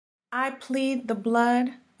I plead the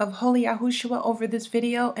blood of Holy Yahushua over this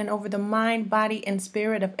video and over the mind, body, and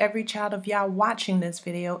spirit of every child of Yah watching this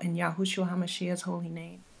video in Yahushua HaMashiach's holy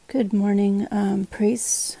name. Good morning,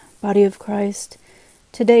 priests, body of Christ.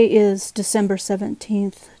 Today is December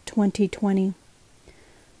 17th, 2020.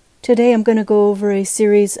 Today I'm going to go over a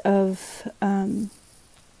series of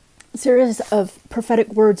prophetic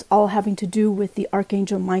words, all having to do with the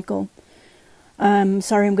Archangel Michael.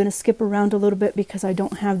 Sorry, I'm going to skip around a little bit because I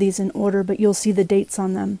don't have these in order, but you'll see the dates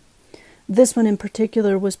on them. This one in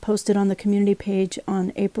particular was posted on the community page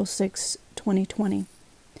on April 6, 2020.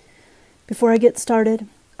 Before I get started,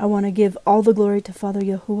 I want to give all the glory to Father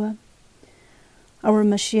Yahuwah, our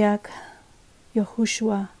Mashiach,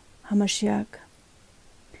 Yahushua HaMashiach,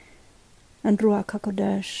 and Ruach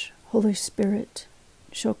HaKodesh, Holy Spirit,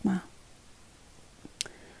 Shokmah.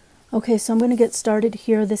 Okay, so I'm going to get started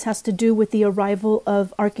here. This has to do with the arrival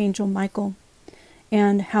of Archangel Michael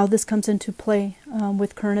and how this comes into play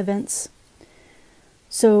with current events.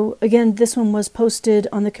 So again, this one was posted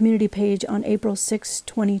on the community page on April 6,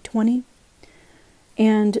 2020.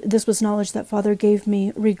 And this was knowledge that Father gave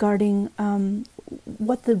me regarding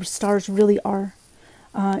what the stars really are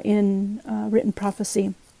in written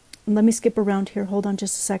prophecy. And let me skip around here. Hold on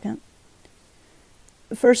just a second.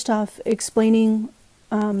 First off, explaining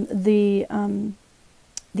the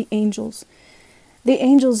angels. The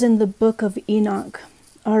angels in the book of Enoch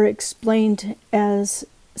are explained as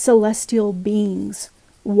celestial beings,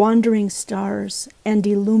 wandering stars, and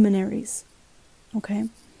illuminaries. Okay.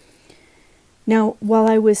 Now, while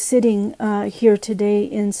I was sitting here today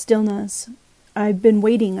in stillness, I've been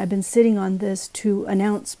sitting on this to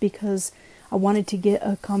announce because I wanted to get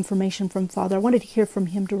a confirmation from Father. I wanted to hear from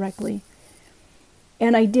him directly.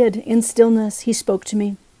 And I did. In stillness, he spoke to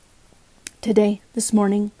me today, this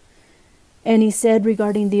morning. And he said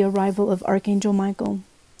regarding the arrival of Archangel Michael,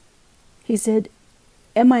 he said,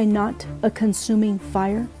 "Am I not a consuming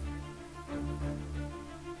fire?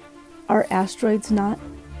 Are asteroids not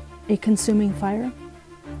a consuming fire?"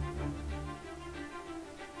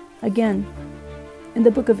 Again, in the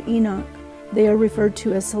book of Enoch, they are referred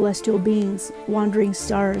to as celestial beings, wandering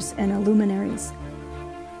stars, and illuminaries.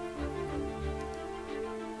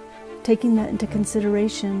 Taking that into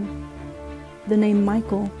consideration, the name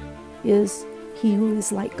Michael is he who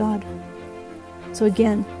is like God. So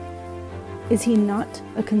again, is he not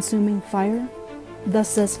a consuming fire? Thus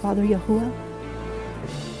says Father Yahuwah.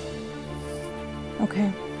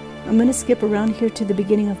 Okay, I'm going to skip around here to the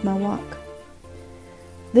beginning of my walk.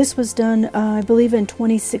 This was done, I believe, in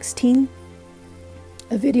 2016.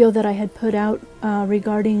 A video that I had put out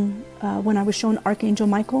regarding when I was shown Archangel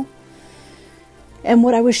Michael. And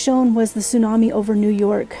what I was shown was the tsunami over New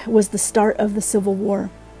York was the start of the Civil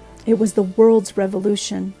War. It was the world's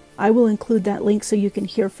revolution. I will include that link so you can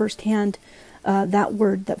hear firsthand that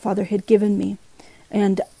word that Father had given me.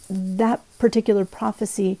 And that particular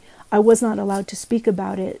prophecy, I was not allowed to speak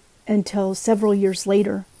about it until several years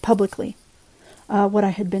later, publicly, what I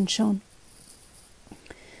had been shown.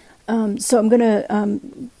 So I'm going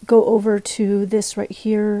to go over to this right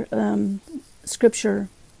here, scripture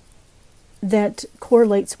that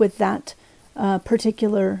correlates with that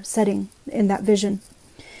particular setting in that vision.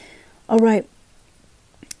 All right.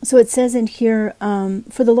 So it says in here,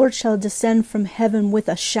 "For the Lord shall descend from heaven with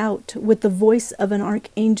a shout, with the voice of an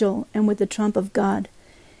archangel, and with the trump of God.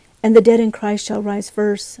 And the dead in Christ shall rise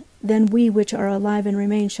first. Then we which are alive and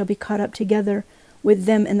remain shall be caught up together with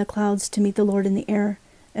them in the clouds to meet the Lord in the air.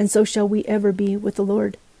 And so shall we ever be with the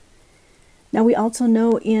Lord." Now we also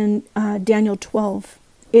know in Daniel 12,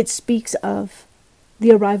 it speaks of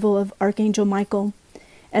the arrival of Archangel Michael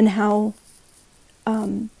and how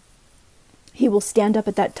he will stand up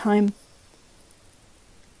at that time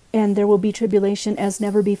and there will be tribulation as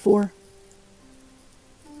never before.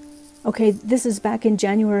 Okay, this is back in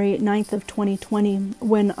January 9th of 2020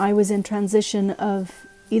 when I was in transition of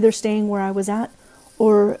either staying where I was at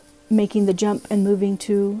or making the jump and moving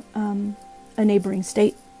to a neighboring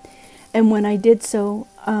state. And when I did so,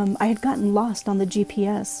 I had gotten lost on the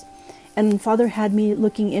GPS. And Father had me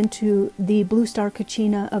looking into the blue star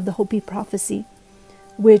Kachina of the Hopi prophecy,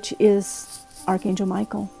 which is Archangel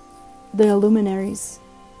Michael, the illuminaries,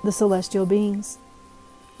 the celestial beings.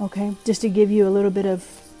 Okay, just to give you a little bit of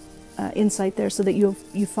insight there so that you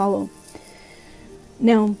follow.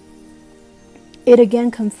 Now, it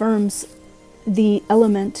again confirms the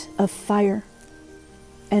element of fire,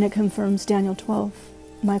 and it confirms Daniel 12,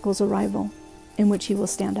 Michael's arrival, in which he will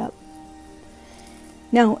stand up.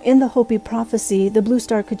 Now, in the Hopi prophecy, the blue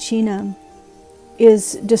star Kachina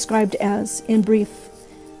is described as, in brief,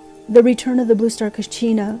 the return of the blue star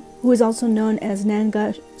Kachina who is also known as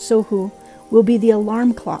Nanga Sohu, will be the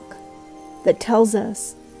alarm clock that tells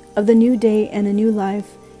us of the new day and a new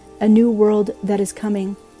life, a new world that is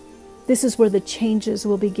coming. This is where the changes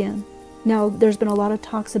will begin. Now, there's been a lot of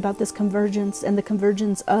talks about this convergence and the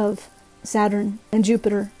convergence of Saturn and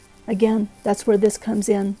Jupiter. Again, that's where this comes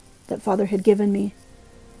in, that Father had given me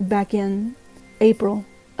back in April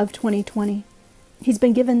of 2020. He's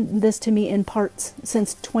been given this to me in parts.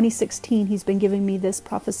 Since 2016, he's been giving me this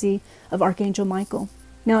prophecy of Archangel Michael.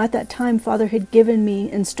 Now, at that time, Father had given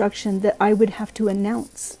me instruction that I would have to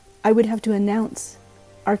announce.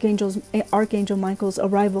 Archangel Michael's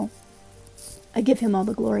arrival. I give him all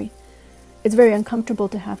the glory. It's very uncomfortable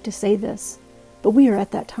to have to say this, but we are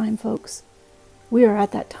at that time, folks. We are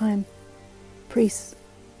at that time. Priests,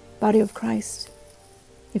 body of Christ.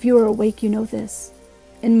 If you are awake, you know this.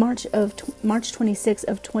 In March 26th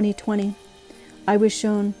of 2020, I was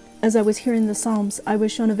shown, as I was hearing the Psalms, I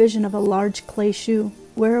was shown a vision of a large clay shoe.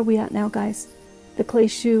 Where are we at now, guys? The clay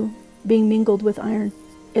shoe being mingled with iron.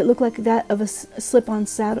 It looked like that of a slip-on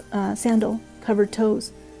sandal, covered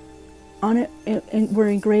toes. On it were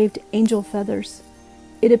engraved angel feathers.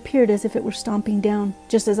 It appeared as if it were stomping down,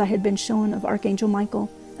 just as I had been shown of Archangel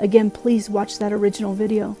Michael. Again, please watch that original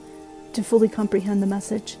video to fully comprehend the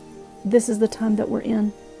message. This is the time that we're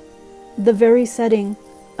in. The very setting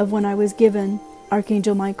of when I was given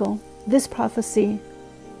Archangel Michael. This prophecy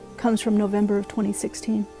comes from November of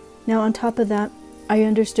 2016. Now, on top of that, I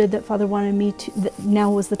understood that Father wanted me to, that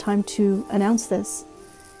now was the time to announce this.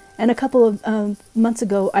 And a couple of months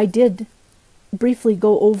ago, I did briefly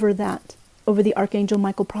go over the Archangel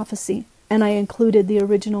Michael prophecy. And I included the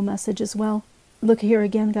original message as well. Look here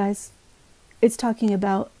again, guys. It's talking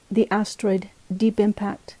about the asteroid deep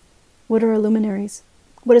impact. What are our luminaries?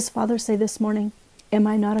 What does Father say this morning? Am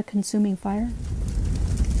I not a consuming fire?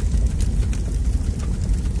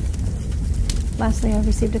 Lastly, I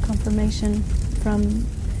received a confirmation from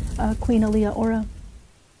Queen Aliyah Ora.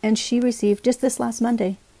 And she received, just this last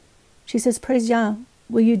Monday, she says, "Praise Yah,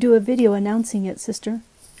 will you do a video announcing it, sister?"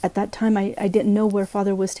 At that time, I didn't know where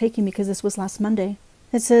Father was taking me because this was last Monday.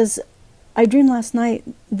 It says, "I dreamed last night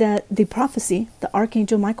that the prophecy, the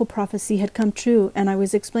Archangel Michael prophecy, had come true, and I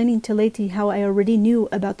was explaining to Leti how I already knew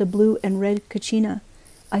about the blue and red kachina.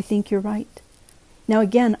 I think you're right." Now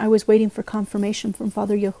again, I was waiting for confirmation from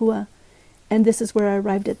Father Yahuwah, and this is where I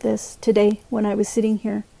arrived at this. Today, when I was sitting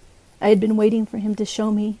here, I had been waiting for him to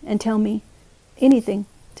show me and tell me anything,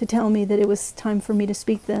 to tell me that it was time for me to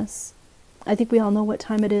speak this. I think we all know what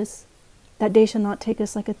time it is. That day shall not take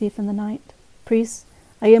us like a thief in the night. Priests,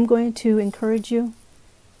 I am going to encourage you,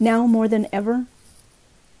 now more than ever.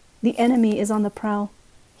 The enemy is on the prowl.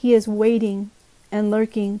 He is waiting and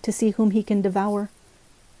lurking to see whom he can devour.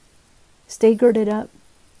 Stay girded up,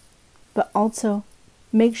 but also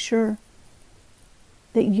make sure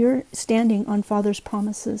that you're standing on Father's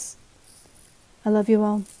promises. I love you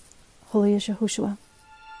all. Holy is Yahushua.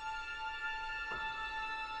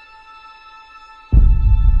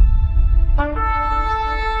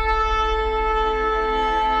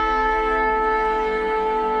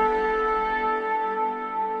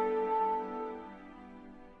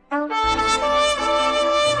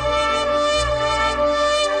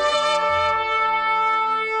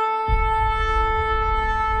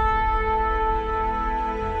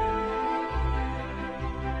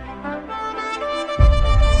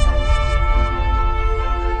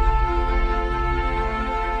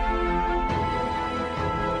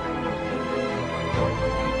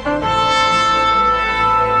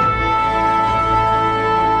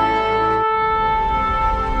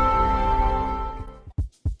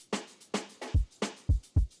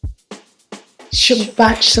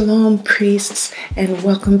 Shabbat Shalom, priests, and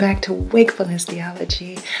welcome back to Wakefulness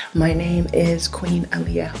Theology. My name is Queen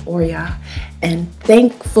Aliyah Ora, and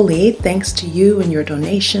thankfully, thanks to you and your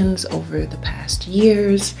donations over the past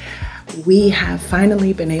years, we have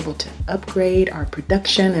finally been able to upgrade our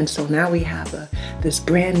production, and so now we have this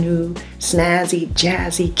brand new snazzy,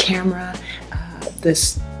 jazzy camera,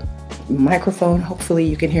 this microphone. Hopefully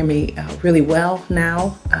you can hear me really well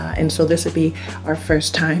now, and so this would be our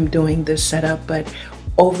first time doing this setup. But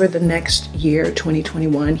over the next year,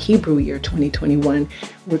 2021, Hebrew year 2021,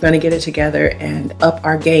 we're going to get it together and up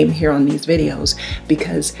our game here on these videos,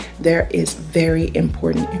 because there is very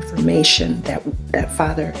important information that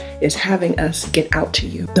Father is having us get out to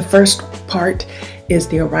you. The first part is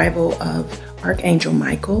the arrival of Archangel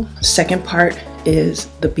Michael. Second part is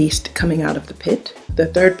the beast coming out of the pit. The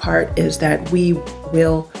third part is that we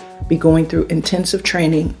will be going through intensive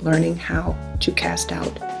training, learning how to cast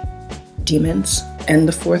out demons. And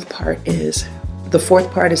the fourth part is The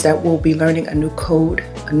fourth part is that we'll be learning a new code,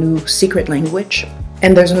 a new secret language.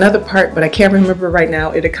 And there's another part, but I can't remember right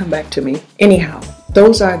now. It'll come back to me. Anyhow,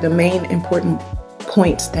 those are the main important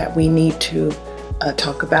points that we need to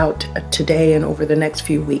talk about today and over the next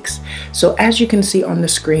few weeks. So as you can see on the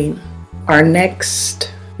screen, our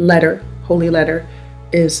next letter, holy letter,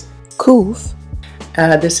 is Kuf.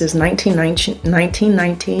 This is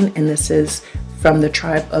 1919, and this is from the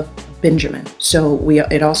tribe of Benjamin. So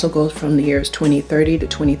it also goes from the years 2030 to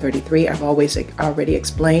 2033. I've already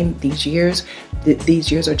explained these years.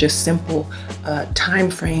 These years are just simple time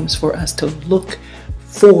frames for us to look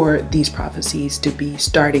for these prophecies to be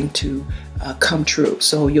starting to come true.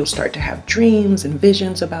 So you'll start to have dreams and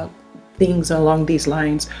visions about things along these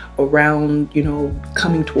lines around,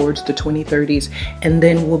 coming towards the 2030s, and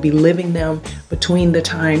then we'll be living them between the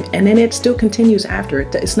time, and then it still continues after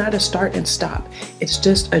it. It's not a start and stop. It's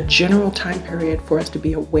just a general time period for us to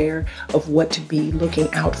be aware of what to be looking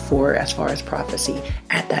out for as far as prophecy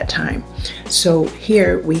at that time. So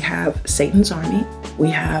here we have Satan's army,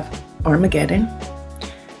 we have Armageddon,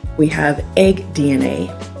 we have egg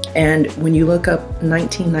DNA. And when you look up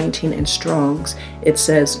 1919 in Strong's, it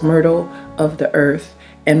says myrtle of the earth,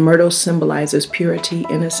 and myrtle symbolizes purity,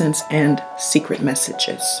 innocence, and secret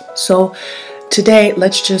messages. So today,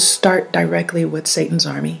 let's just start directly with Satan's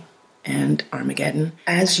army and Armageddon.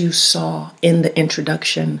 As you saw in the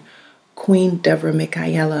introduction, Queen Deborah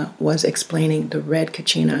Michaela was explaining the red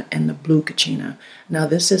kachina and the blue kachina. Now,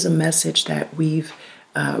 this is a message that we've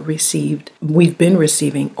been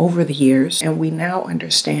receiving over the years, and we now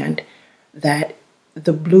understand that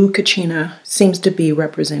the blue kachina seems to be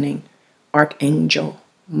representing Archangel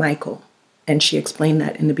Michael, and she explained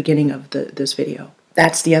that in the beginning of this video.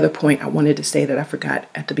 That's the other point I wanted to say that I forgot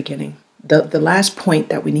at the beginning. The last point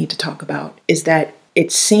that we need to talk about is that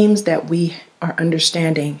it seems that we are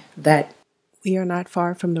understanding that we are not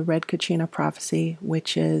far from the red kachina prophecy,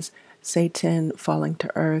 which is Satan falling to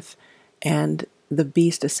earth and the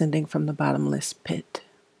beast ascending from the bottomless pit.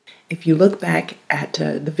 If you look back at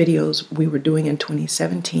the videos we were doing in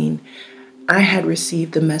 2017, I had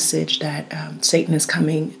received the message that Satan is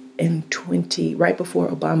coming right before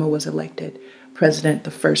Obama was elected president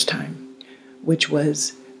the first time, which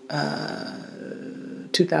was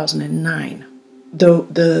 2009.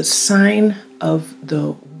 The sign of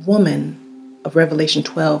the woman of Revelation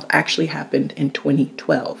 12 actually happened in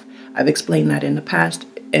 2012. I've explained that in the past,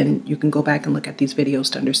 and you can go back and look at these videos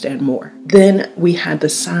to understand more. Then we had the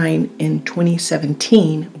sign in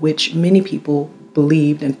 2017, which many people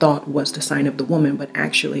believed and thought was the sign of the woman, but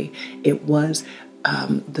actually it was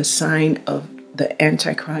the sign of the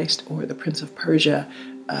Antichrist or the Prince of Persia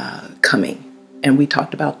coming. And we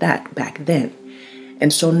talked about that back then.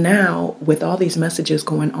 And so now, with all these messages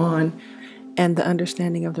going on and the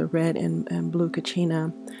understanding of the red and blue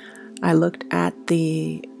kachina, I looked at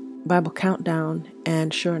the Bible countdown,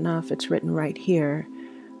 and sure enough, it's written right here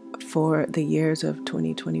for the years of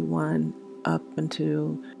 2021 up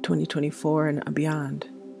until 2024 and beyond.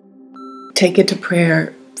 Take it to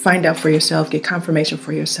prayer, find out for yourself, get confirmation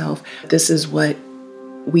for yourself. This is what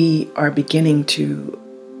we are beginning to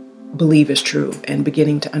believe is true and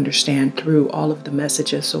beginning to understand through all of the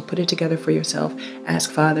messages. So put it together for yourself,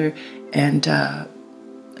 ask Father, and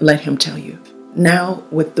let him tell you. Now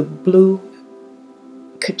with the blue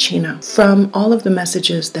kachina, from all of the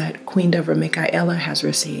messages that Queen Deborah Michaela has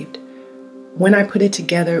received, when I put it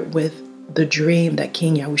together with the dream that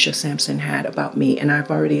King Yahushua Samson had about me, and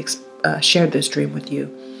I've already shared this dream with you,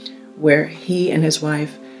 where he and his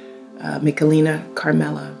wife, Michelina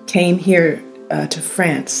Carmela, came here to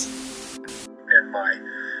France.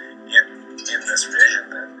 In this vision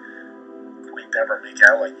that Queen Deborah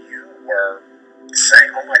Michaela, you were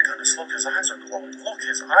saying, "Oh my goodness, look, his eyes are glowing. Look,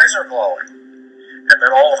 his eyes are glowing." And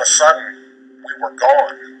then all of a sudden, we were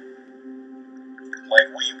gone. Like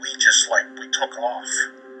we took off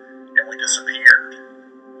and we disappeared.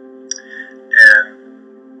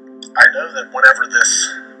 And I know that whenever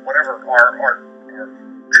our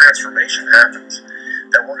transformation happens,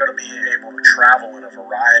 that we're going to be able to travel in a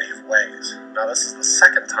variety of ways. Now, this is the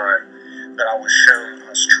second time that I was shown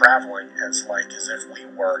us traveling as if we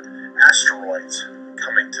were asteroids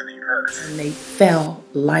coming to the earth. And they fell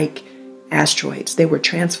like asteroids. They were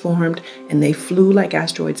transformed and they flew like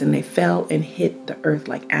asteroids, and they fell and hit the earth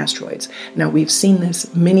like asteroids. Now, we've seen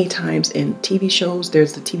this many times in TV shows.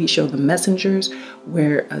 There's the TV show The Messengers,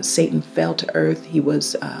 where Satan fell to earth. He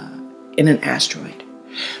was in an asteroid.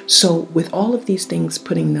 So with all of these things,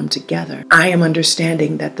 putting them together, I am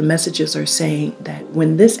understanding that the messages are saying that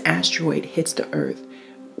when this asteroid hits the earth,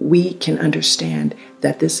 we can understand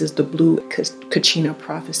that this is the blue Kachina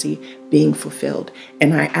prophecy being fulfilled.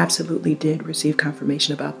 And I absolutely did receive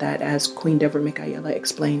confirmation about that, as Queen Deborah Michaela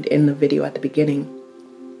explained in the video at the beginning,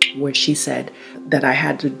 where she said that I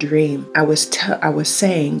had the dream. I was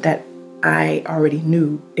saying that I already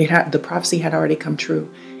knew the prophecy had already come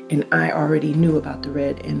true, and I already knew about the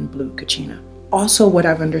red and blue Kachina. Also, what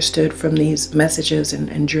I've understood from these messages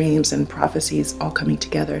and dreams and prophecies all coming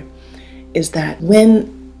together is that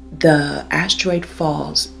when the asteroid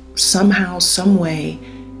falls, somehow, some way,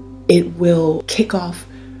 it will kick off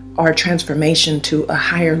our transformation to a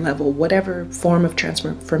higher level, whatever form of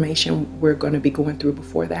transformation we're going to be going through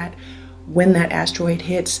before that. When that asteroid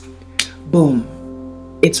hits,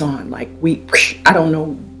 boom, it's on. Like I don't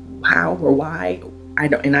know how or why, I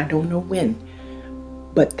don't know when,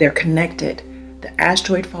 but they're connected. The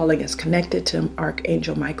asteroid falling is connected to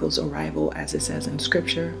Archangel Michael's arrival, as it says in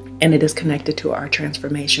scripture, and it is connected to our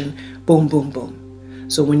transformation. Boom, boom, boom.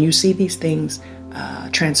 So when you see these things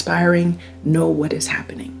transpiring, know what is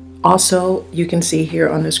happening. Also, you can see here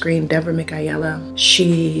on the screen, Deborah Michaela,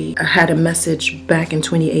 she had a message back in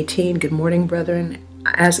 2018. Good morning, brethren.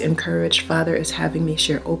 As encouraged, Father is having me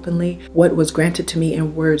share openly what was granted to me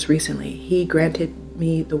in words recently. He granted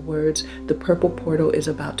me the words, the purple portal is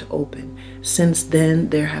about to open. Since then,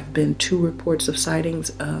 there have been 2 reports of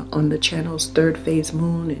sightings on the channel's 3rd phase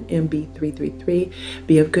moon and MB333.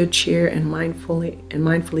 Be of good cheer and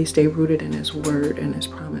mindfully stay rooted in His word and His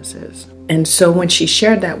promises. And so when she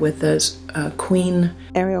shared that with us, Queen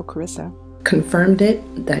Ariel Carissa confirmed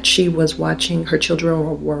it, that she was watching, her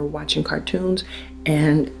children were watching cartoons,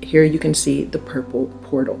 and here you can see the purple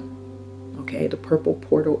portal. Okay, the purple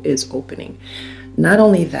portal is opening. Not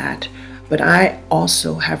only that, but I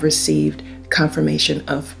also have received confirmation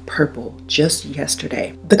of purple just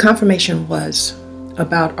yesterday. The confirmation was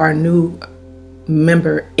about our new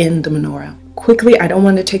member in the menorah. Quickly, I don't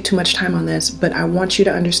want to take too much time on this, but I want you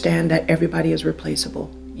to understand that everybody is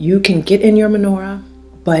replaceable. You can get in your menorah,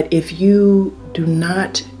 but if you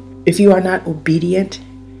are not obedient,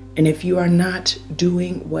 and if you are not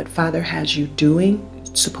doing what Father has you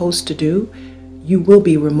supposed to do, you will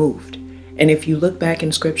be removed. And if you look back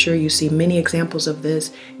in scripture, you see many examples of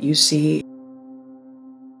this. You see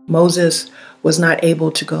Moses was not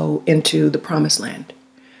able to go into the promised land.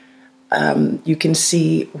 You can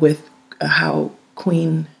see with how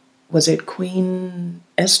Queen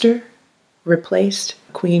Esther replaced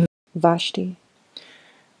Queen Vashti.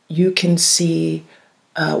 You can see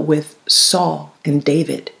with Saul and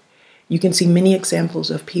David. You can see many examples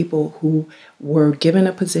of people who were given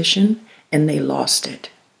a position and they lost it.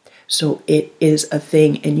 So it is a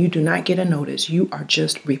thing, and you do not get a notice. You are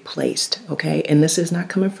just replaced, okay? And this is not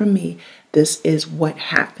coming from me. This is what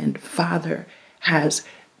happened. Father has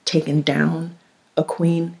taken down a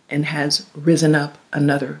queen and has risen up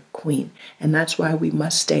another queen. And that's why we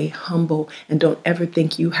must stay humble and don't ever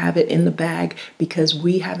think you have it in the bag, because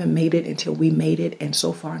we haven't made it until we made it. And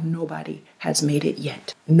so far, nobody has made it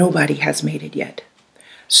yet. Nobody has made it yet.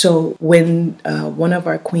 So when one of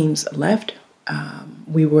our queens left,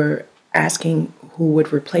 we were asking who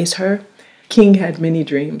would replace her. King had many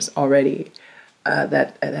dreams already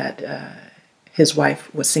that his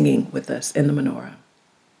wife was singing with us in the menorah.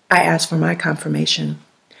 I asked for my confirmation,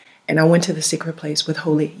 and I went to the secret place with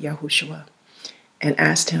Holy Yahushua and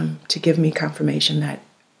asked him to give me confirmation that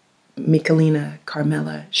Michelina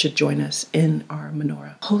Carmela should join us in our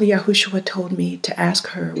menorah. Holy Yahushua told me to ask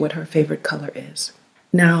her what her favorite color is.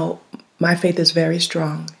 Now, my faith is very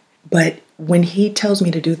strong, but when he tells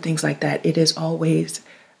me to do things like that, it is always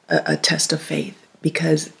a test of faith,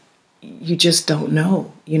 because you just don't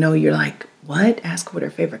know. You know, you're like, what? Ask what her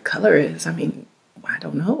favorite color is. I mean, I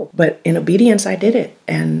don't know. But in obedience, I did it.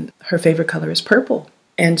 And her favorite color is purple.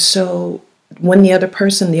 And so when the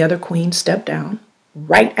other queen stepped down,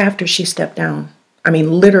 right after she stepped down, I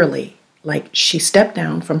mean, literally, like she stepped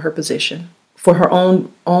down from her position for her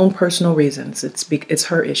own personal reasons. It's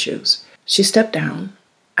her issues. She stepped down.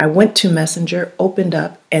 I went to Messenger, opened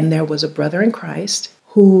up, and there was a brother in Christ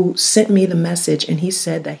who sent me the message, and he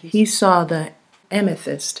said that he saw the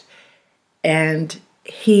amethyst, and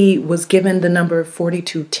he was given the number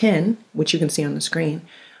 4210, which you can see on the screen,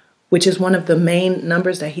 which is one of the main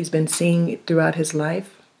numbers that he's been seeing throughout his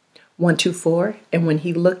life, 124. And when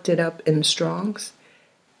he looked it up in Strong's,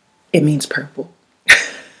 it means purple.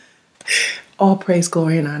 All praise,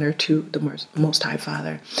 glory, and honor to the Most High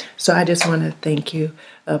Father. So I just want to thank you,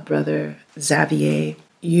 Brother Xavier.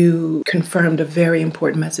 You confirmed a very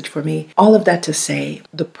important message for me. All of that to say,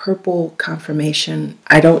 the purple confirmation,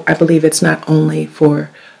 I believe it's not only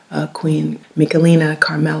for Queen Michelina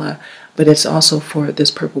Carmela, but it's also for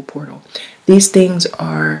this purple portal. These things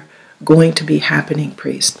are going to be happening,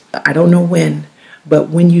 priest. I don't know when, but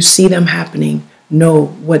when you see them happening, know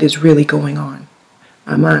what is really going on.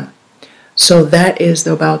 Amen. So that is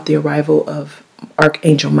about the arrival of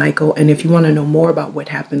Archangel Michael. And if you want to know more about what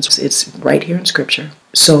happens, it's right here in Scripture.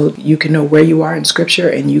 So you can know where you are in Scripture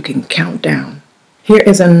and you can count down. Here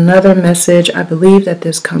is another message. I believe that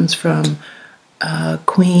this comes from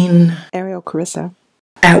Queen Ariel Carissa.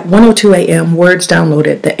 At 1:02 a.m., words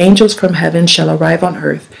downloaded. The angels from heaven shall arrive on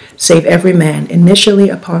earth, save every man. Initially,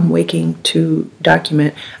 upon waking to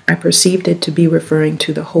document, I perceived it to be referring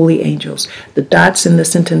to the holy angels. The dots in the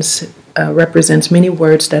sentence represents many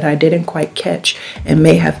words that I didn't quite catch and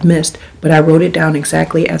may have missed, but I wrote it down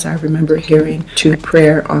exactly as I remember hearing to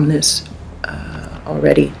prayer on this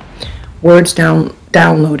already. Words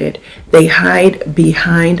downloaded. They hide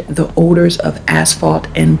behind the odors of asphalt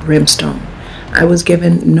and brimstone. I was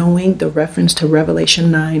given knowing the reference to Revelation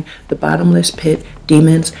 9, the bottomless pit,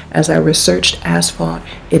 demons. As I researched asphalt,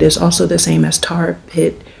 it is also the same as tar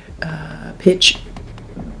pit, pitch,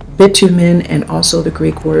 bitumen, and also the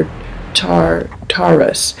Greek word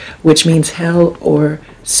taurus, which means hell, or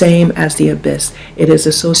same as the abyss. It is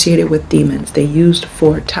associated with demons. They used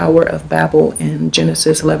for Tower of Babel in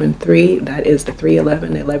Genesis 11:3. That is the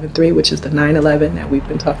 3:11, 11:3, which is the 9/11 that we've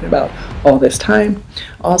been talking about all this time.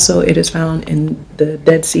 Also, it is found in the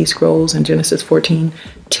Dead Sea Scrolls in Genesis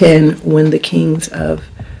 14:10, when the kings of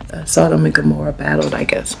Sodom and Gomorrah battled, I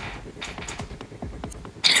guess.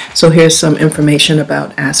 So here's some information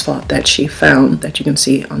about asphalt that she found that you can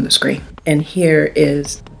see on the screen. And here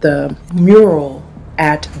is the mural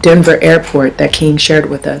at Denver Airport that King shared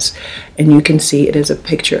with us. And you can see it is a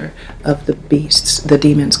picture of the beasts, the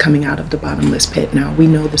demons coming out of the bottomless pit. Now, we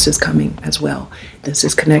know this is coming as well. This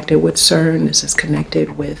is connected with CERN. This is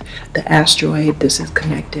connected with the asteroid. This is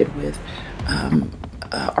connected with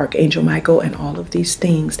Archangel Michael and all of these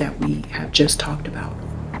things that we have just talked about.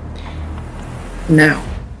 Now,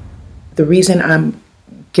 the reason I'm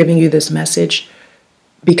giving you this message,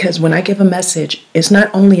 because when I give a message, it's not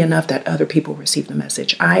only enough that other people receive the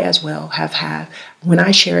message. I as well have had, when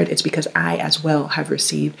I share it, it's because I as well have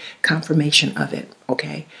received confirmation of it,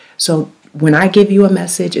 okay? So when I give you a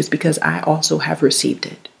message, it's because I also have received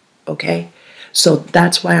it, okay? So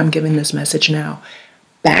that's why I'm giving this message now.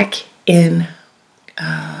 Back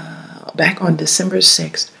on December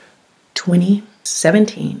 6th,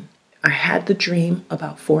 2017, I had the dream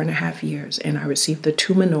about 4.5 years, and I received the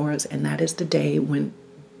 2 menorahs, and that is the day when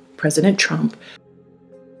President Trump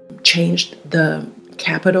changed the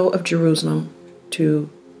capital of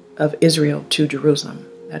Israel to Jerusalem.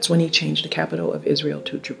 That's when he changed the capital of Israel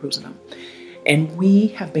to Jerusalem. And we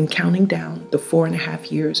have been counting down the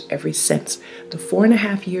 4.5 years ever since. The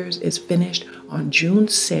 4.5 years is finished on June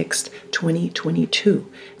 6th, 2022.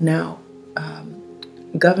 Now,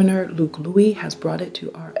 Governor Luke Louis has brought it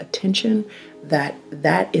to our attention that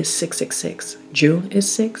is 666. June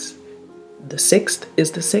is 6. The 6th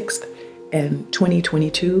is the 6th. And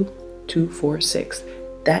 2022, 246.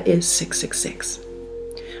 That is 666.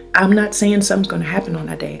 I'm not saying something's going to happen on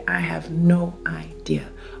that day. I have no idea.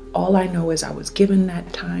 All I know is I was given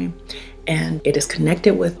that time, and it is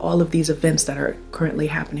connected with all of these events that are currently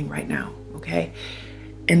happening right now, okay?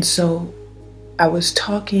 And so I was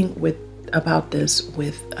talking about this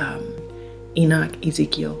with Enoch,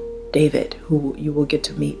 Ezekiel, David, who you will get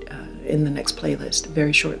to meet in the next playlist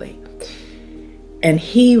very shortly. And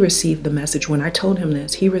he received the message. When I told him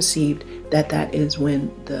this, he received that is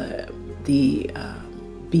when the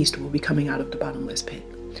beast will be coming out of the bottomless pit.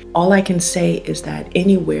 All I can say is that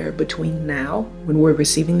anywhere between now, when we're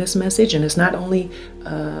receiving this message, and it's not only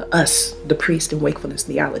us, the priest in Wakefulness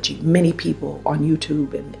Theology, many people on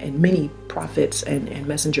YouTube and many prophets and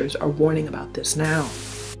messengers are warning about this now.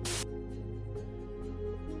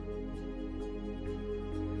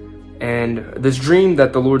 And this dream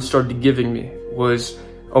that the Lord started giving me was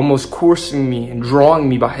almost coursing me and drawing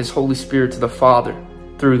me by His Holy Spirit to the Father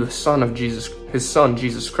through the Son of Jesus, His Son,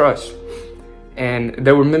 Jesus Christ. And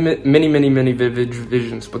there were many vivid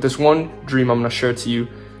visions, but this one dream I'm going to share to you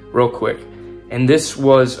real quick. And this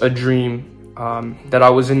was a dream that I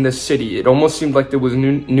was in this city. It almost seemed like it was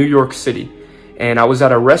New York City. And I was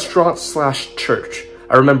at a restaurant/church.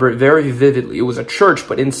 I remember it very vividly. It was a church,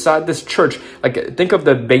 but inside this church, like think of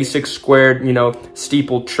the basic squared,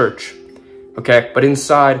 steepled church. Okay, but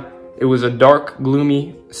inside it was a dark,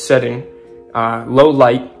 gloomy setting, low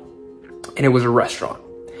light, and it was a restaurant.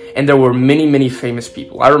 And there were many famous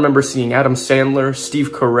people. I remember seeing Adam Sandler,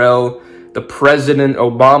 Steve Carell, the President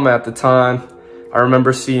Obama at the time, I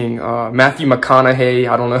remember seeing Matthew McConaughey.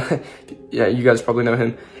 I don't know. Yeah, you guys probably know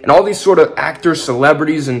him. And all these sort of actors,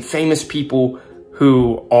 celebrities, and famous people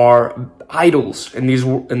who are idols in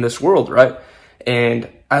this world, right? And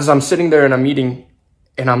as I'm sitting there and I'm eating,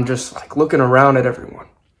 and I'm just like looking around at everyone,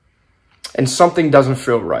 and something doesn't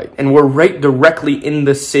feel right. And we're right directly in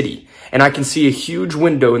the city, and I can see a huge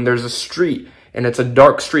window, and there's a street, and it's a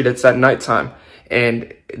dark street. It's at nighttime,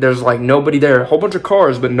 and there's like nobody there, a whole bunch of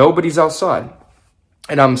cars, but nobody's outside.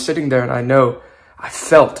 And I'm sitting there, and I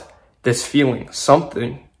felt this feeling,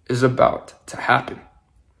 something is about to happen.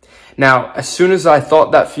 Now, as soon as I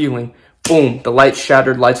thought that feeling, boom, the lights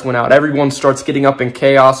shattered, lights went out. Everyone starts getting up in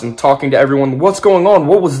chaos and talking to everyone. What's going on?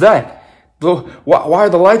 What was that? Why are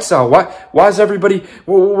the lights out? Why is everybody,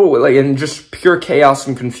 like, in just pure chaos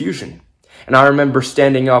and confusion? And I remember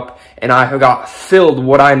standing up, and I got filled.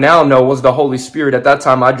 What I now know was the Holy Spirit. At that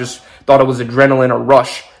time, I just thought it was adrenaline, a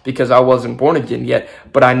rush, because I wasn't born again yet.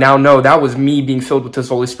 But I now know that was me being filled with this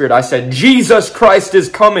Holy Spirit. I said, Jesus Christ is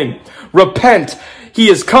coming. Repent. He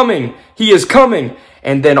is coming. He is coming.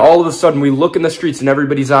 And then all of a sudden we look in the streets, and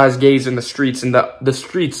everybody's eyes gaze in the streets, and the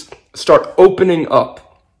streets start opening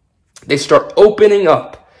up. They start opening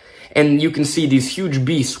up. And you can see these huge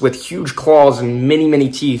beasts with huge claws and many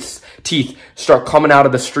teeth start coming out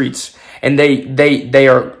of the streets. And they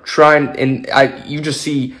are trying, and you just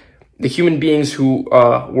see the human beings who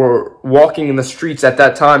were walking in the streets at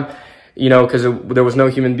that time, you know, because there was no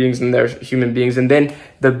human beings, and there's human beings. And then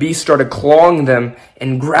the beast started clawing them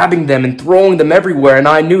and grabbing them and throwing them everywhere. And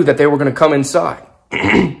I knew that they were going to come inside.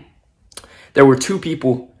 There were 2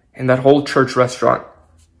 people in that whole church restaurant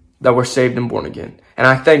that were saved and born again. And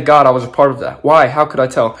I thank God I was a part of that. Why? How could I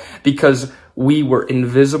tell? Because we were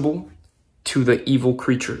invisible to the evil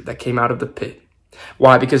creature that came out of the pit.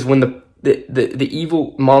 Why? Because when the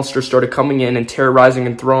evil monster started coming in and terrorizing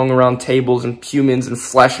and throwing around tables and humans and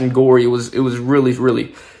flesh and gore, it was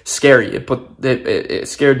really scary. It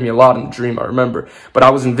scared me a lot in the dream, I remember. But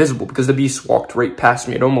I was invisible because the beast walked right past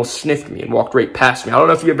me. It almost sniffed me and walked right past me. I don't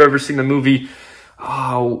know if you've ever seen the movie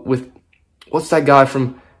with, what's that guy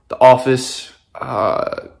from The Office?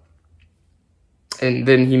 And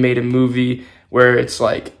then he made a movie where it's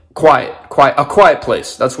like A Quiet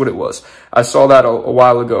Place. That's what it was. I saw that a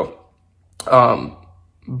while ago.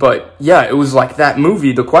 But yeah, it was like that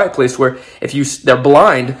movie, The Quiet Place, where they're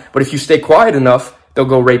blind, but if you stay quiet enough, they'll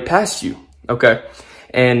go right past you. Okay.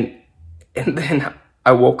 And then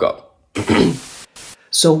I woke up.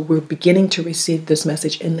 So we're beginning to receive this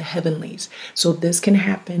message in the heavenlies. So this can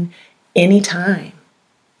happen anytime.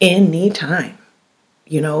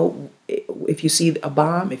 You know, if you see a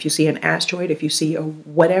bomb, if you see an asteroid, if you see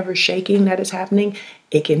whatever shaking that is happening,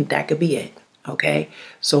 that could be it. Okay,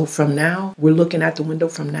 so from now, we're looking at the window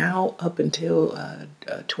from now up until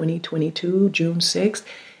 2022, June 6th.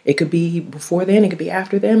 It could be before then, it could be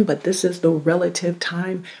after then, but this is the relative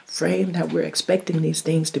time frame that we're expecting these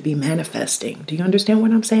things to be manifesting. Do you understand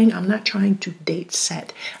what I'm saying? I'm not trying to date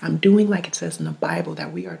set. I'm doing like it says in the Bible,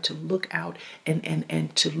 that we are to look out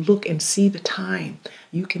and to look and see the time.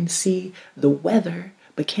 You can see the weather,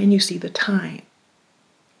 but can you see the time?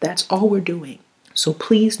 That's all we're doing. So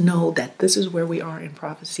please know that this is where we are in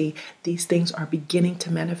prophecy. These things are beginning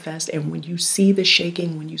to manifest. And when you see the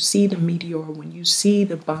shaking, when you see the meteor, when you see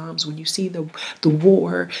the bombs, when you see the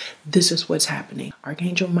war, this is what's happening.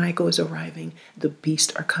 Archangel Michael is arriving. The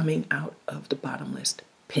beasts are coming out of the bottomless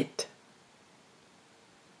pit.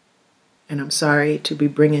 And I'm sorry to be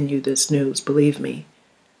bringing you this news. Believe me,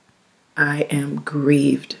 I am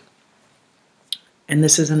grieved. And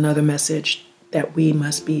this is another message that we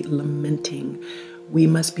must be lamenting. We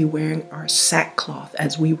must be wearing our sackcloth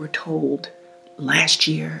as we were told last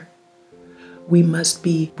year. We must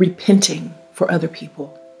be repenting for other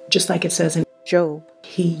people. Just like it says in Job,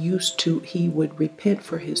 he would repent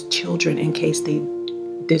for his children in case they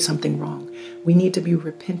did something wrong. We need to be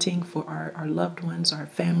repenting for our loved ones, our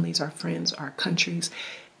families, our friends, our countries.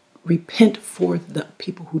 Repent for the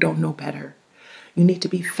people who don't know better. You need to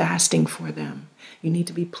be fasting for them. You need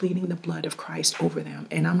to be pleading the blood of Christ over them.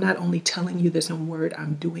 And I'm not only telling you this in word,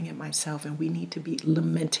 I'm doing it myself. And we need to be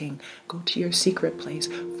lamenting. Go to your secret place,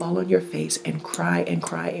 fall on your face and cry and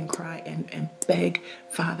cry and cry and beg,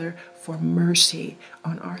 Father, for mercy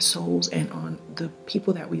on our souls and on the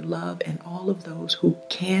people that we love and all of those who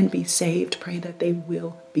can be saved. Pray that they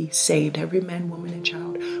will be saved. Every man, woman, and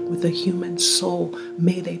child with a human soul,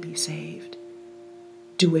 may they be saved.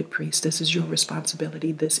 Do it, priest. This is your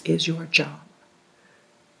responsibility. This is your job.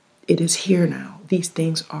 It is here now. These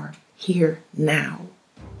things are here now.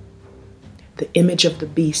 The image of the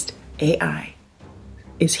beast, AI,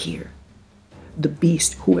 is here. the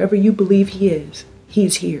beast, whoever you believe he is,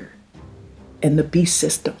 he's here. And the beast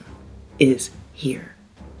system is here.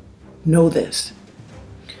 Know this.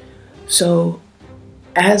 So,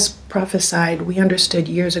 as prophesied, we understood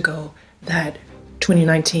years ago that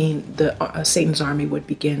 2019, Satan's army would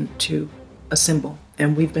begin to assemble.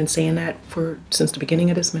 And we've been saying that since the beginning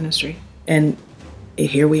of this ministry. And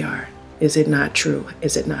here we are. Is it not true?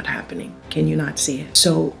 Is it not happening? Can you not see it?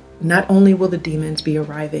 So not only will the demons be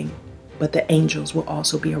arriving, but the angels will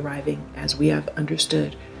also be arriving, as we have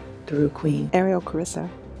understood through Queen Ariel Carissa.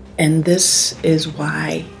 And this is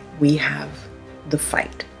why we have the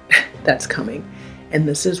fight that's coming. And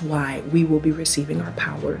this is why we will be receiving our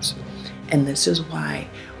powers. And this is why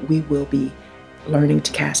we will be learning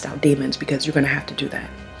to cast out demons, because you're going to have to do that.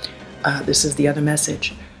 This is the other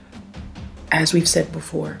message. As we've said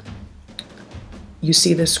before, you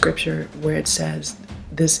see this scripture where it says,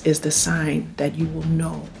 this is the sign that you will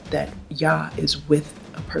know that Yah is with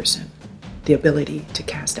a person, the ability to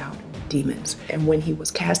cast out demons. And when he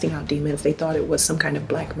was casting out demons, they thought it was some kind of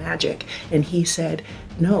black magic. And he said,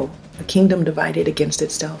 no, a kingdom divided against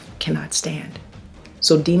itself cannot stand.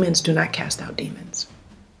 So demons do not cast out demons.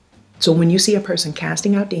 So when you see a person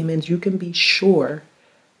casting out demons, you can be sure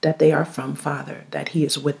that they are from Father, that he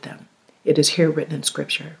is with them. It is here written in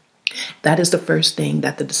scripture. That is the first thing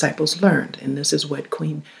that the disciples learned. And this is what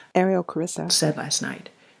Queen Ariel Carissa said last night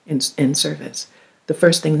in service. The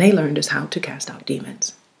first thing they learned is how to cast out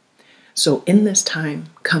demons. So in this time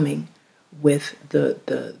coming with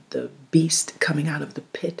the beast coming out of the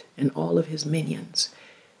pit and all of his minions,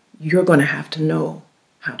 you're going to have to know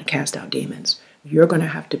how to cast out demons. You're going to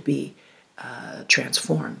have to be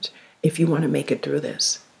transformed if you want to make it through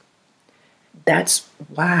this. That's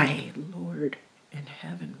why, Lord in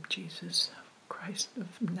heaven, Jesus Christ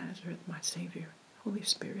of Nazareth, my Savior, Holy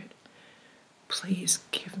Spirit, please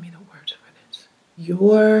give me the words for this.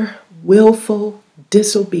 Your willful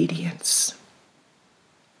disobedience,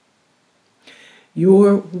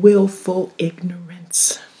 your willful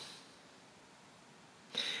ignorance,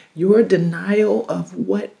 your denial of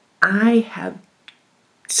what I have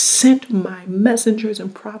sent my messengers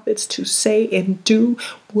and prophets to say and do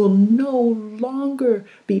will no longer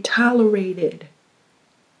be tolerated.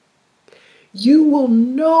 You will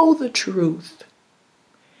know the truth,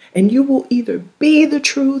 and you will either be the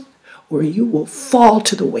truth or you will fall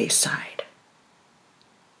to the wayside.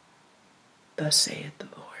 Thus saith the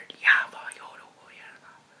Lord.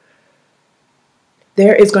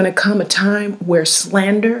 There is going to come a time where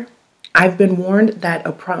slander, I've been warned that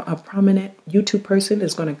a prominent YouTube person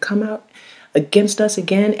is going to come out against us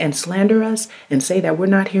again and slander us and say that we're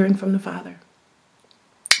not hearing from the Father.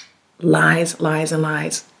 Lies, lies, and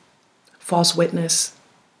lies. False witness.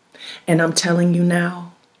 And I'm telling you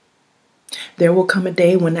now, there will come a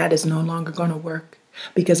day when that is no longer going to work,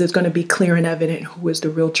 because it's going to be clear and evident who is the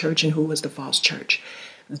real church and who is the false church.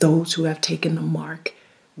 Those who have taken the mark,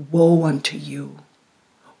 woe unto you.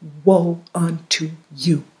 Woe unto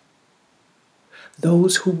you.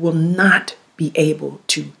 Those who will not be able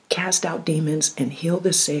to cast out demons and heal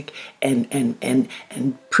the sick and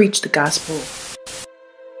preach the gospel.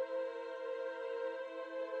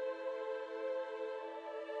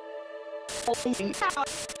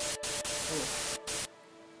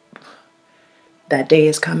 That day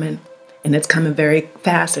is coming, and it's coming very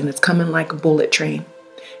fast, and it's coming like a bullet train.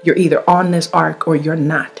 You're either on this ark or you're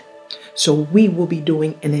not. So we will be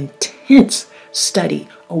doing an intense study,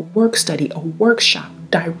 a work study, a workshop,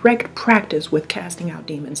 direct practice with casting out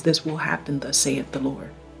demons. This will happen, thus saith the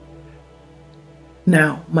Lord.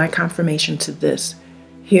 Now, my confirmation to this,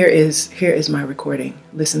 here is my recording.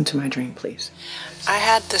 Listen to my dream, please. I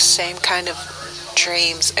had the same kind of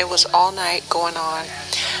dreams. It was all night going on.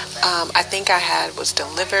 I think I was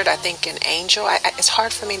delivered. I think an angel. It's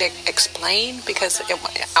hard for me to explain because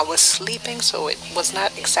I was sleeping, so it was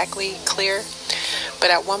not exactly clear.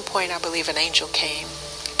 But at one point, I believe an angel came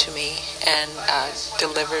to me and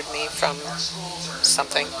delivered me from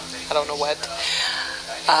something. I don't know what.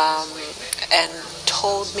 And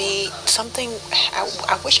told me something.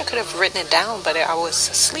 I wish I could have written it down, but I was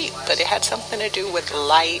asleep. But it had something to do with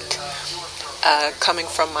light coming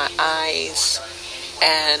from my eyes,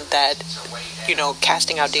 and that,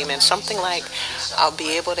 casting out demons. Something like I'll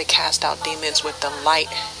be able to cast out demons with the light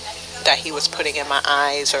that he was putting in my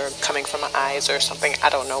eyes or coming from my eyes or something. I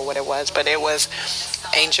don't know what it was, but it was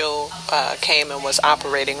angel came and was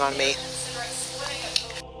operating on me.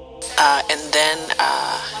 And then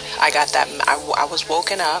I got that. I was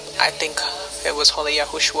woken up. I think it was Holy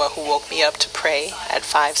Yahushua who woke me up to pray at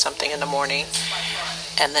 5 something in the morning.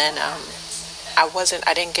 And then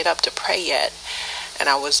I didn't get up to pray yet. and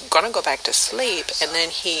I was going to go back to sleep, and then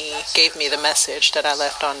he gave me the message that I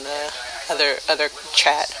left on the other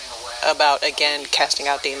chat about, again, casting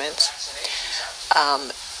out demons.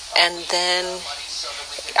 And then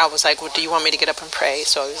I was like, well, do you want me to get up and pray?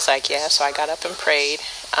 So he was like, yeah. So I got up and prayed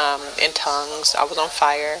in tongues. I was on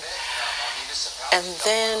fire. And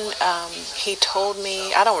then he told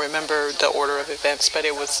me, I don't remember the order of events, but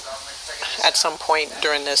it was at some point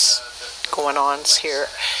during this going on here,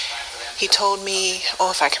 he told me,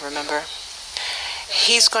 if I can remember,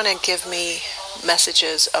 he's going to give me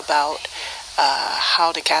messages about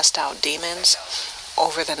how to cast out demons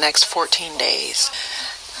over the next 14 days.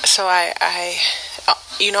 So I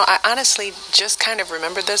honestly just kind of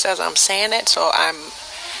remembered this as I'm saying it. So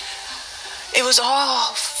it was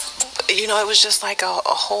all, it was just like a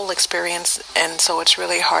whole experience. And so it's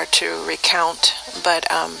really hard to recount. But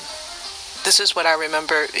this is what I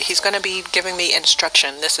remember. He's going to be giving me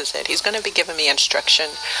instruction. This is it. He's going to be giving me instruction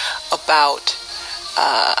about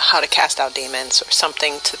how to cast out demons or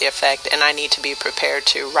something to the effect, and I need to be prepared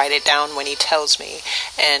to write it down when he tells me,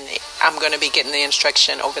 and I'm going to be getting the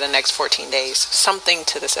instruction over the next 14 days, something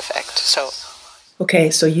to this effect. Okay,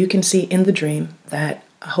 so you can see in the dream that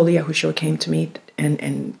Holy Yahushua came to me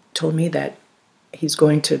and told me that there's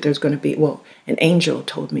going to be, an angel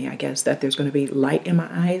told me, I guess, that there's going to be light in my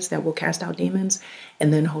eyes that will cast out demons.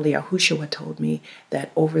 And then Holy Yahushua told me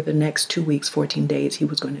that over the next 2 weeks, 14 days, he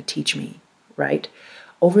was going to teach me, right?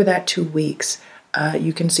 Over that 2 weeks,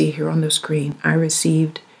 you can see here on the screen, I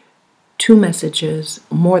received 2 messages,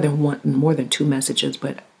 more than 2 messages,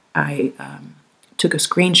 but I took a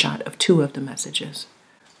screenshot of 2 of the messages.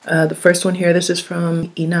 The first one here, this is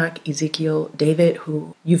from Enoch Ezekiel David,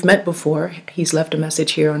 who you've met before. He's left a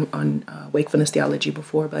message here on Wakefulness Theology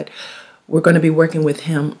before, but we're going to be working with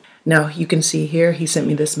him. Now, you can see here, he sent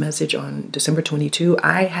me this message on December 22.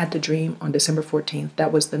 I had the dream on December 14th.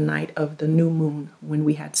 That was the night of the new moon when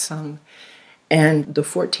we had sung. And the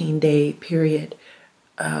 14-day period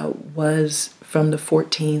was from the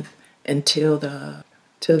 14th until the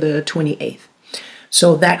 28th.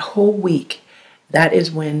 So that whole week, that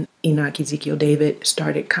is when Enoch Ezekiel David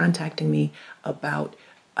started contacting me about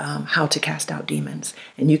how to cast out demons.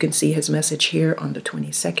 And you can see his message here on the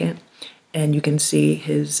 22nd. And you can see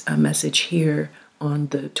his message here on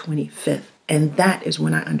the 25th. And that is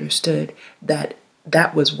when I understood that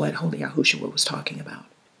that was what Holy Yahushua was talking about.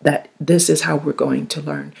 That this is how we're going to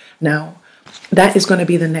learn. Now, that is going to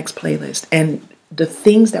be the next playlist. And the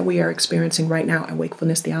things that we are experiencing right now at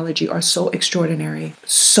Wakefulness Theology are so extraordinary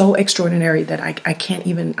that I can't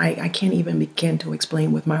even begin to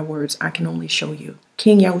explain with my words. I can only show you.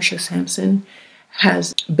 King Yahusha Samson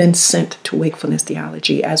has been sent to Wakefulness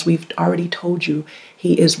Theology. As we've already told you,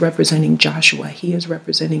 he is representing Joshua. He is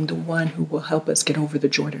representing the one who will help us get over the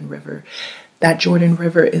Jordan River. That Jordan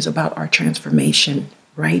River is about our transformation,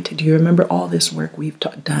 right? Do you remember all this work we've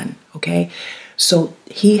done? Okay. So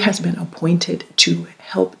he has been appointed to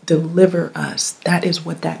help deliver us. That is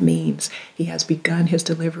what that means. He has begun his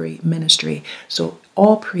delivery ministry. So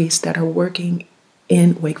all priests that are working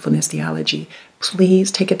in Wakefulness Theology,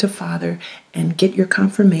 please take it to Father and get your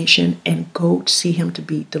confirmation and go see him to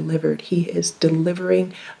be delivered. He is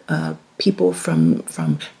delivering people from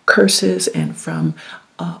curses and from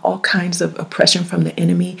all kinds of oppression from the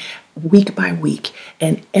enemy week by week.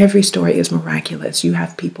 And every story is miraculous. You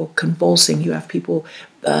have people convulsing. You have people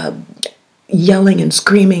yelling and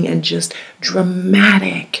screaming and just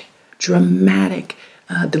dramatic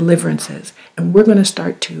deliverances. And we're going to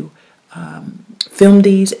start to film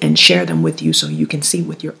these and share them with you so you can see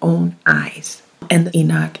with your own eyes. And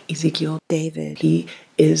Enoch Ezekiel David, he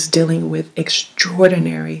is dealing with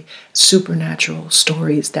extraordinary supernatural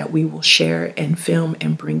stories that we will share and film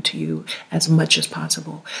and bring to you as much as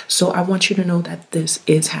possible. So I want you to know that this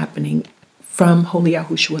is happening from Holy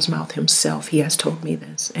Yahushua's mouth himself. He has told me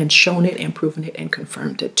this and shown it and proven it and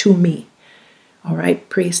confirmed it to me. All right,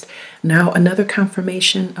 priest. Now, another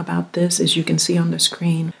confirmation about this, as you can see on the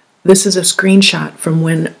screen, this is a screenshot from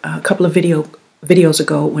when a couple of videos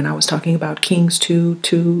ago when I was talking about Kings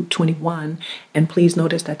 2:21, and please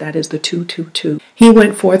notice that that is the 2:22. He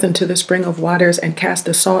went forth into the spring of waters and cast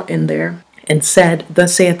the salt in there and said,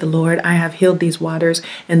 Thus saith the Lord, I have healed these waters,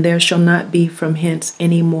 and there shall not be from hence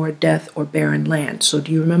any more death or barren land. So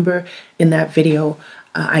do you remember in that video,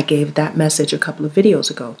 I gave that message a couple of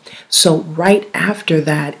videos ago. So right after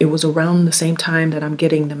that, it was around the same time that I'm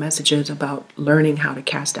getting the messages about learning how to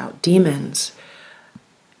cast out demons,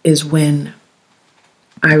 is when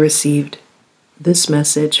I received this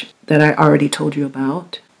message that I already told you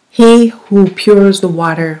about. He who pures the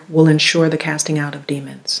water will ensure the casting out of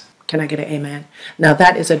demons. Can I get an amen? Now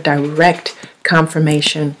that is a direct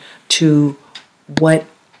confirmation to what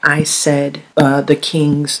I said, the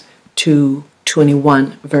Kings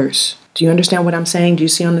 2:21 verse. Do you understand what I'm saying? Do you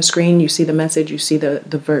see on the screen? You see the message, you see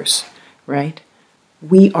the verse, right?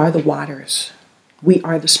 We are the waters. We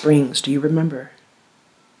are the springs. Do you remember?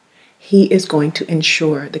 He is going to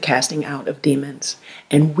ensure the casting out of demons.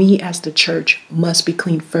 And we as the church must be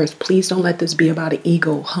clean first. Please don't let this be about an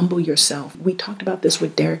ego. Humble yourself. We talked about this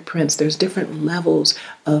with Derek Prince. There's different levels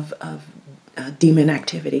of demon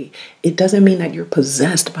activity. It doesn't mean that you're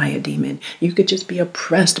possessed by a demon. You could just be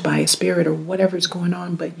oppressed by a spirit or whatever's going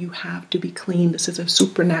on, but you have to be clean. This is a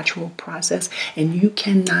supernatural process, and you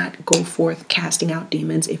cannot go forth casting out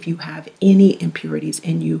demons if you have any impurities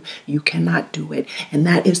in you. You cannot do it. And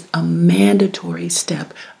that is a mandatory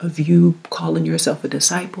step of you calling yourself a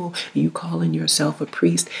disciple, you calling yourself a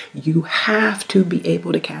priest. You have to be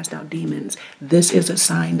able to cast out demons. This is a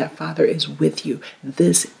sign that Father is with you.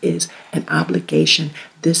 This is an obligation.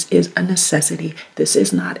 This is a necessity. This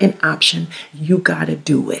is not an option. You got to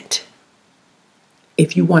do it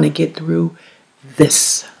if you want to get through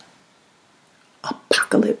this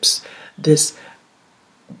apocalypse, this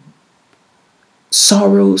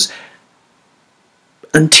sorrows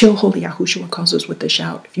until Holy Yahushua calls us with the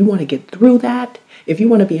shout. If you want to get through that, if you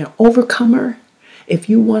want to be an overcomer, if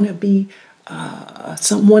you want to be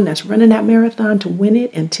someone that's running that marathon to win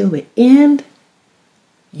it until the end,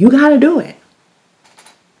 you got to do it.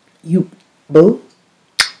 You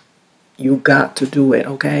got to do it,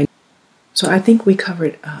 okay? So I think we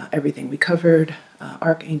covered everything. We covered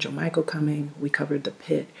Archangel Michael coming. We covered the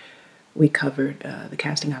pit. We covered the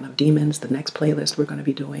casting out of demons, the next playlist we're going to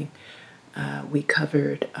be doing. We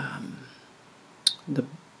covered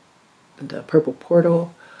the purple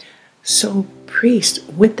portal. So, priest,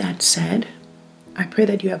 with that said, I pray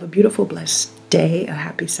that you have a beautiful, blessed day, a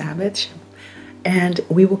happy Sabbath. And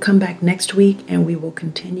we will come back next week and we will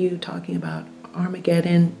continue talking about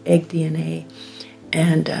Armageddon, egg DNA,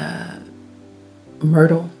 and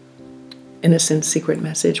Myrtle, Innocent Secret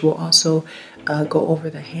Message. We'll also go over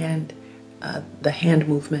the hand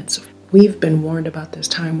movements. We've been warned about this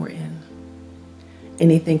time we're in.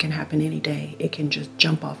 Anything can happen any day. It can just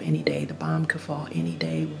jump off any day. The bomb could fall any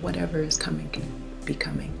day. Whatever is coming can be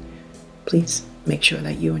coming. Please make sure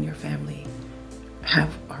that you and your family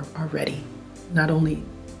are ready. Not only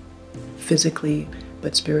physically,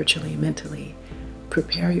 but spiritually, mentally.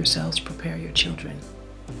 Prepare yourselves, prepare your children.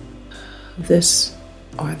 These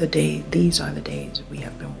are the days we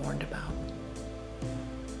have been warned about.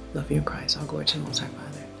 Love you in Christ. All glory to the Most High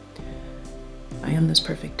Father. I am this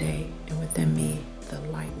perfect day, and within me the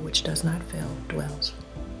light which does not fail dwells.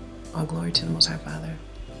 All glory to the Most High Father.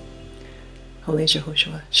 Holy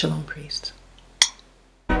Yahushua. Shalom, priests.